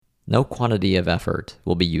No quantity of effort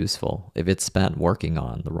will be useful if it's spent working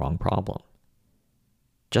on the wrong problem.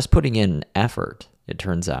 Just putting in effort, it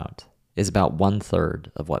turns out, is about 1/3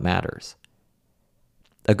 of what matters.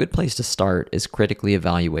 A good place to start is critically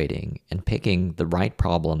evaluating and picking the right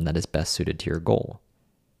problem that is best suited to your goal,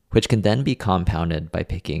 which can then be compounded by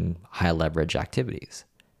picking high leverage activities.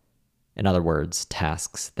 In other words,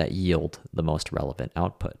 tasks that yield the most relevant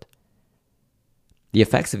output. The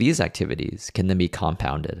effects of these activities can then be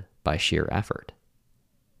compounded by sheer effort.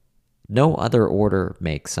 No other order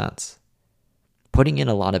makes sense. Putting in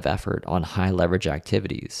a lot of effort on high leverage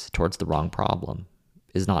activities towards the wrong problem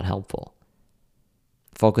is not helpful.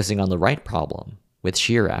 Focusing on the right problem with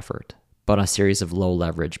sheer effort, but on a series of low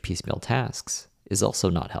leverage piecemeal tasks is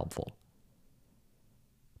also not helpful.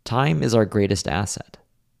 Time is our greatest asset.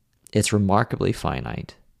 It's remarkably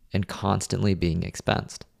finite and constantly being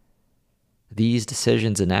expensed. These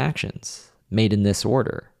decisions and actions, made in this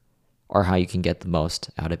order, are how you can get the most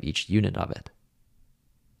out of each unit of it.